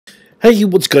Hey,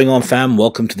 what's going on, fam?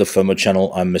 Welcome to the FOMO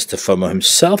channel. I'm Mr. FOMO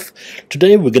himself.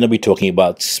 Today we're going to be talking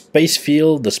about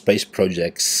Spacefield, the space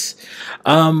projects.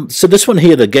 So this one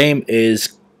here, the game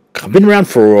is been around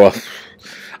for,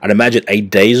 I'd imagine, 8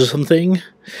 days or something.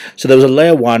 So there was a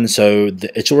layer 1, so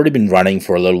it's already been running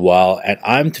for a little while, and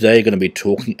I'm today going to be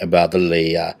talking about the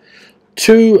layer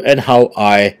 2 and how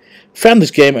I found this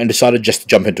game and decided just to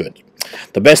jump into it.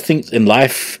 The best thing in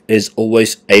life is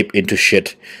always ape into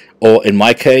shit. Or in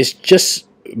my case, just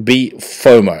be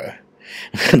FOMO.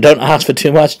 Don't ask for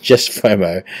too much, just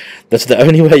FOMO. That's the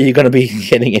only way you're going to be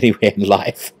getting anywhere in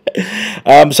life.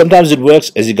 Sometimes it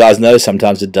works, as you guys know,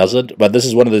 sometimes it doesn't. But this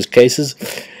is one of those cases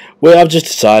where I've just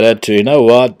decided to, you know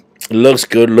what, it looks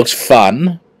good, looks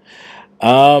fun.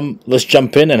 Let's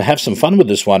jump in and have some fun with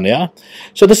this one, yeah?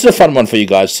 So this is a fun one for you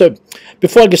guys. So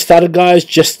before I get started, guys,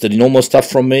 just the normal stuff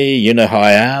from me. You know how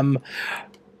I am.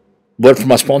 Word from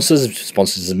my sponsors.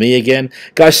 Sponsors is me again.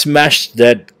 Guys, smash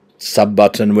that sub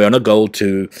button. We're on a goal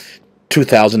to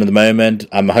 2,000 at the moment.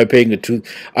 I'm hoping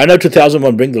I know 2,000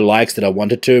 won't bring the likes that I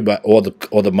wanted to, but or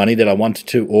the money that I wanted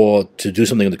to, or to do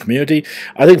something in the community.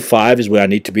 I think 5 is where I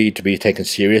need to be taken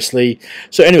seriously.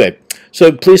 So anyway,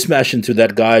 so please smash into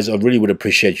that, guys. I really would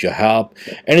appreciate your help.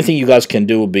 Anything you guys can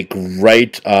do would be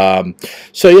great.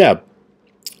 So yeah,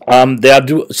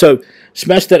 so.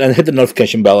 Smash that and hit the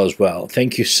notification bell as well.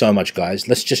 Thank you so much, guys.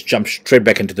 Let's just jump straight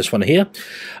back into this one here.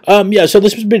 Yeah, so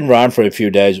this has been around for a few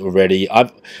days already. I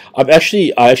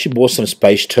actually bought some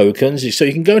space tokens. So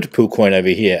you can go into PooCoin over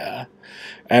here,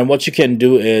 and what you can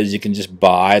do is you can just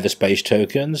buy the space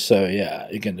tokens. So yeah,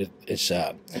 you can. It's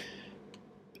I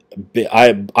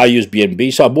use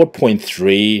BNB, so I bought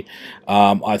 0.3.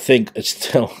 I think it's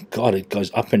still, God, it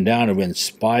goes up and down and then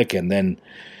spike and then.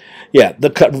 Yeah,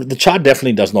 the chart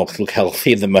definitely does not look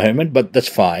healthy at the moment, but that's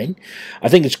fine. I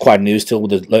think it's quite new still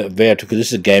with the VR, because this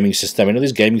is a gaming system. You know,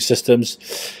 these gaming systems,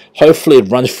 hopefully it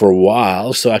runs for a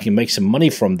while so I can make some money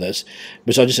from this,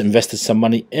 because I just invested some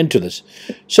money into this.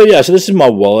 So yeah, so this is my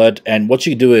wallet, and what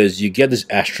you do is you get these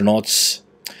astronauts,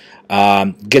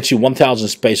 gets you 1,000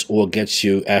 space ore, gets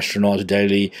you astronauts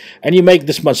daily, and you make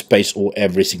this much space ore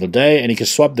every single day, and you can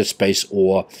swap the space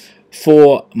ore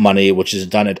for money, which is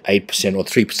done at 8% or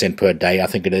 3% per day. I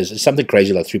think it is. It's something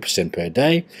crazy like 3% per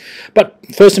day. But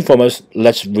first and foremost,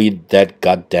 let's read that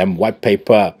goddamn white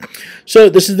paper. So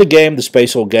this is the game, the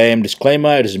space ore game.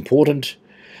 Disclaimer, it is important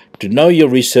to know your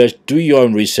research, do your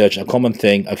own research, a common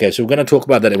thing. Okay, so we're going to talk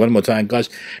about that one more time, guys.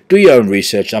 Do your own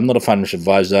research. I'm not a financial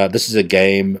advisor. This is a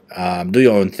game. Do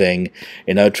your own thing.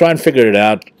 You know, try and figure it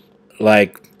out.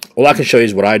 Like, all I can show you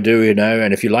is what I do, you know,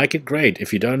 and if you like it, great.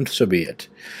 If you don't, so be it.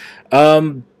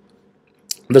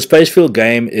 The Spacefield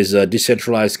game is a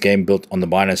decentralized game built on the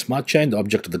Binance Smart Chain. The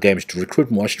object of the game is to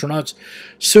recruit more astronauts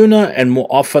sooner and more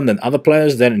often than other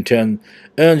players. Then, in turn,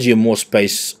 earns you more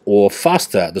space or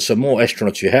faster. The more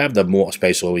astronauts you have, the more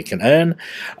space or we can earn.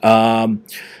 3%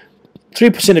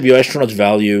 of your astronauts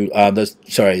value.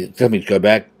 Sorry, let me go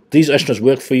back. These astronauts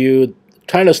work for you,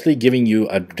 tirelessly giving you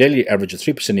a daily average of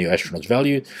 3% of your astronauts'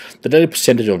 value. The daily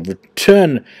percentage of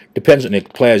return depends on the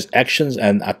player's actions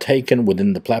and are taken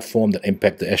within the platform that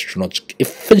impact the astronauts'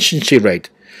 efficiency rate.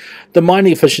 The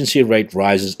mining efficiency rate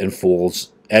rises and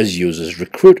falls as users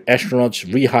recruit astronauts,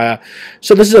 rehire.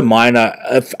 So this is a miner,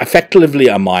 effectively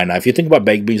a miner. If you think about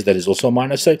baked beans, that is also a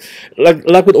miner. So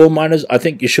like with all miners, I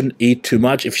think you shouldn't eat too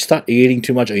much. If you start eating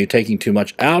too much or you're taking too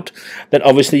much out, then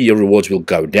obviously your rewards will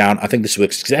go down. I think this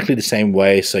works exactly the same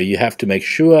way. So you have to make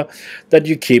sure that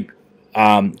you keep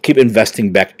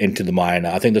investing back into the miner.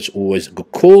 I think that's always a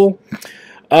good call.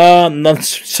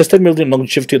 Sustainability and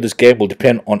longevity of this game will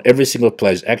depend on every single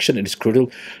player's action. It is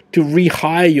critical to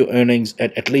rehire your earnings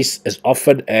at least as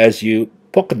often as you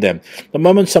pocket them. The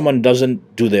moment someone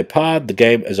doesn't do their part, the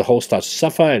game as a whole starts to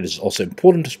suffer. It is also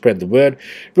important to spread the word,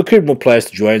 recruit more players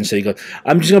to join. So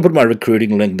I'm just going to put my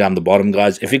recruiting link down the bottom,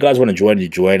 guys. If you guys want to join, you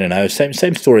join. And same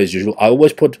story as usual. I'd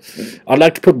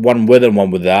like to put one with and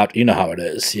one without. You know how it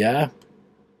is, yeah.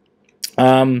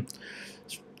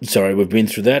 Sorry, we've been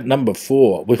through that. Number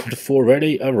 4. We've got 4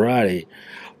 already? Alrighty.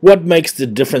 What makes the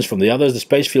difference from the others? The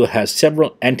Spacefield has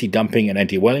several anti-dumping and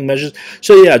anti-whaling measures.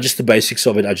 So yeah, just the basics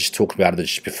of it. I just talked about it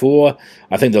just before.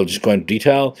 I think they'll just go into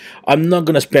detail. I'm not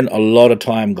going to spend a lot of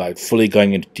time fully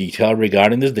going into detail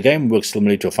regarding this. The game works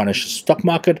similarly to a financial stock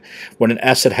market when an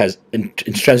asset has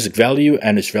intrinsic value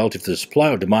and it's relative to the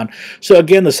supply or demand. So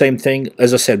again, the same thing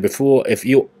as I said before. If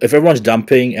everyone's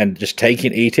dumping and just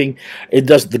eating,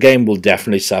 the game will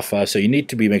definitely suffer. So you need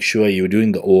to make sure you're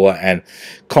doing the ore and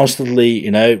constantly, you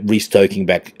know, restoking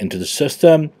back into the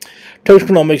system.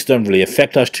 Tokenomics don't really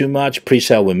affect us too much.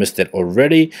 Pre-sale, we missed that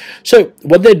already. So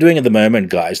what they're doing at the moment,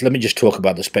 guys, let me just talk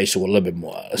about the space a little bit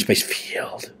more. A space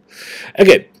field.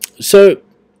 Okay, so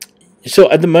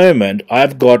at the moment,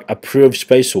 I've got approved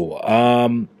space ore.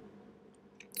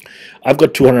 I've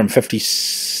got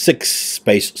 256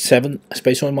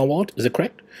 space ore in my wallet. Is that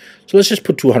correct? So let's just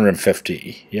put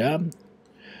 250. Yeah,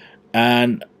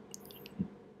 and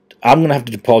I'm going to have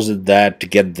to deposit that to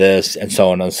get this, and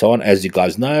so on and so on, as you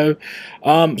guys know.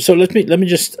 So let me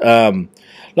just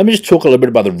talk a little bit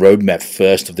about the roadmap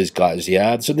first of these guys.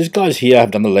 Yeah, so these guys here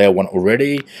have done the layer 1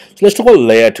 already. So let's talk about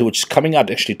layer 2, which is coming out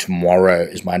actually tomorrow,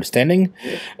 is my understanding.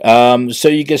 So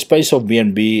you get space of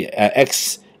BNB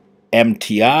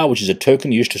XMTR, which is a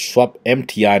token used to swap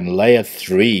MTR in layer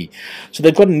 3. So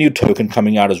they've got a new token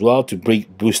coming out as well to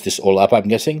boost this all up, I'm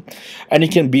guessing. And you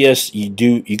can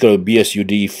you go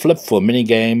BSUD flip for a mini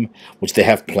game, which they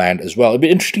have planned as well. It'll be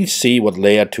interesting to see what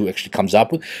layer 2 actually comes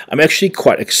up with. I'm actually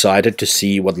quite excited to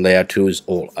see what layer 2 is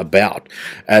all about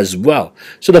as well.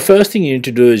 So the first thing you need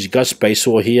to do is you got space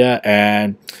ore here,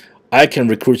 and I can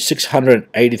recruit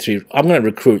 683. I'm going to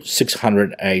recruit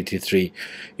 683.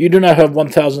 You do not have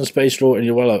 1,000 space ore in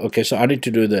your wallet. Okay, so I need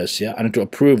to do this. Yeah, I need to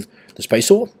approve the space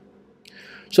ore.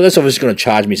 So that's obviously going to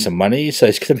charge me some money. So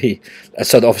it's going to be.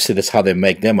 So obviously that's how they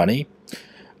make their money.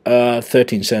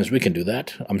 13 cents. We can do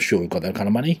that. I'm sure we've got that kind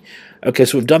of money. Okay,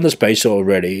 so we've done the space ore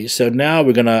already. So now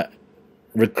we're going to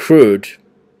recruit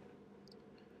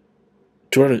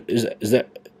 200. Is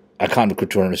that? I can't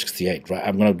recruit 268, right?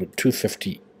 I'm going to do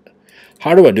 250.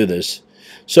 How do I do this?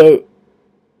 So,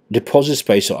 deposit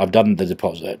space, so I've done the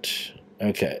deposit.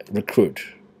 Okay, recruit.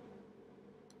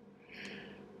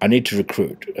 I need to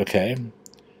recruit, okay.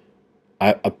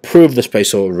 I approved the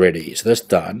space already, so that's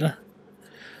done.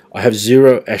 I have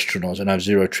 0 astronauts and I have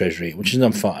 0 treasury, which is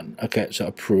not fun. Okay, so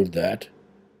approve that.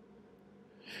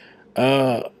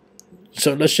 So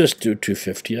let's just do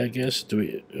 250, I guess.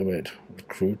 Wait,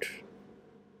 recruit.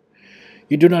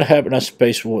 You do not have enough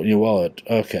space in your wallet.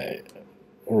 Okay.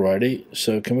 Alrighty,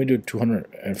 so can we do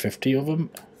 250 of them?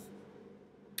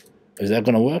 Is that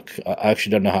going to work? I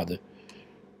actually don't know how to.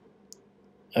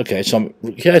 Okay, so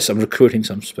I'm recruiting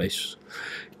some space.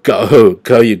 Go,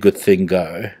 you good thing,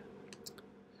 go.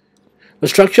 The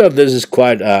structure of this is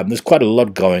quite. There's quite a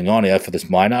lot going on here for this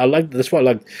miner. That's why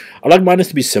I like miners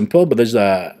to be simple, but there's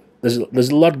a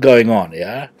lot going on.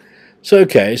 Yeah. So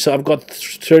okay, so I've got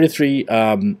 33.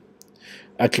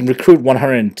 I can recruit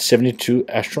 172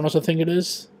 astronauts, I think it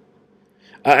is.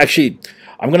 Actually,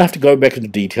 I'm going to have to go back into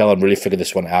detail and really figure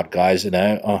this one out, guys. You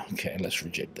know. Oh, okay, let's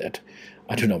reject that.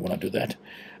 I do not want to do that.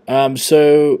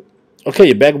 So, okay,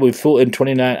 your bag will be full in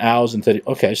 29 hours and 30.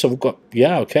 Okay, so we've got,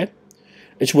 yeah, okay.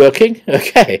 It's working.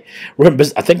 Okay. We're in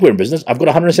business. I think we're in business. I've got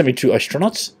 172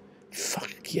 astronauts.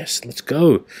 Fuck, yes, let's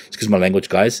go. Excuse my language,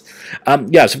 guys.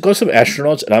 Yeah, so I've got some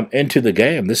astronauts, and I'm into the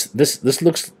game. This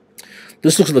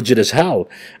looks legit as hell.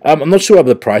 I'm not sure about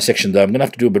the price section, though. I'm going to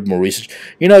have to do a bit more research.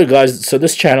 You know, guys, so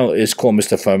this channel is called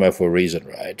Mr. FOMO for a reason,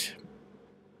 right?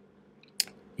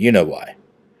 You know why.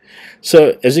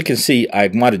 So, as you can see, I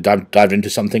might have dived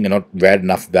into something and not read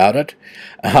enough about it.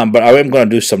 But I am going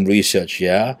to do some research,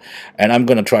 yeah? And I'm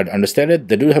going to try to understand it.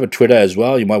 They do have a Twitter as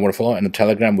well. You might want to follow, and a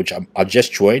Telegram, which I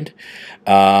just joined.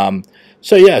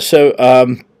 So, yeah,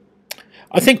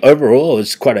 I think overall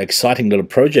it's quite an exciting little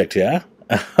project, yeah?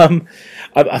 I'm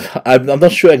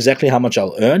not sure exactly how much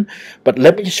I'll earn, but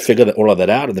let me just figure all of that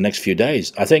out in the next few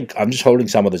days. I think I'm just holding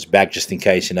some of this back just in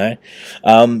case, you know.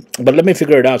 But let me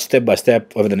figure it out step by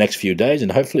step over the next few days,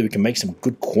 and hopefully we can make some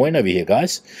good coin over here,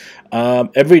 guys.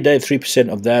 Every day, 3%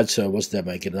 of that, so what's that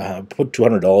making? Put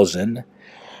 $200 in.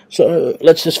 So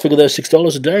let's just figure that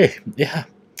 $6 a day. Yeah.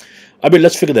 I mean,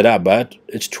 let's figure that out, but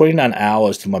it's 29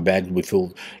 hours till my bag will be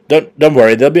filled. Don't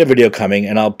worry, there'll be a video coming,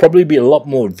 and I'll probably be a lot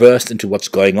more versed into what's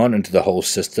going on into the whole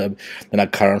system than I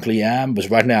currently am. But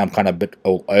right now, I'm kind of a bit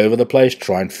all over the place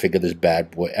trying to figure this bad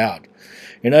boy out.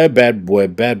 You know, bad boy,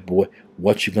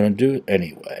 what you gonna do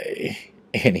anyway?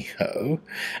 Anyhow,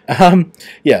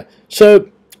 yeah. So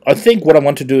I think what I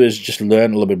want to do is just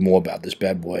learn a little bit more about this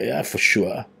bad boy, yeah, for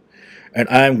sure. And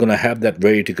I'm going to have that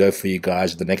ready to go for you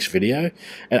guys in the next video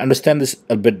and understand this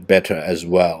a bit better as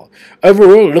well.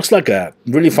 Overall, it looks like a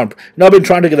really fun... You know, I've been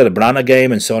trying to get at a banana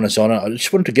game and so on and so on. I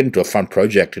just wanted to get into a fun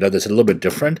project, you know, that's a little bit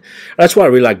different. That's why I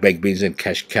really like baked beans and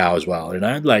cash cow as well, you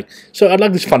know. So I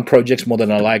like these fun projects more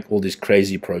than I like all these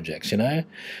crazy projects, you know.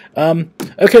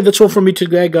 Okay, that's all from me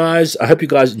today, guys. I hope you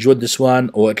guys enjoyed this one,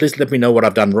 or at least let me know what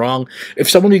I've done wrong. If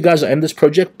some of you guys are in this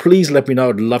project, please let me know.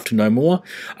 I'd love to know more.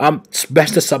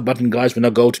 Smash the sub button, guys. We're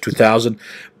now goal to 2,000.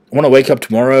 I want to wake up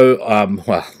tomorrow.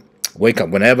 Well, wake up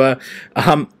whenever,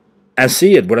 and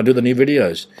see it when I do the new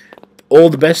videos. All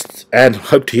the best, and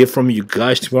hope to hear from you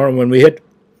guys tomorrow when we hit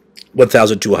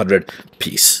 1,200.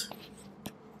 Peace.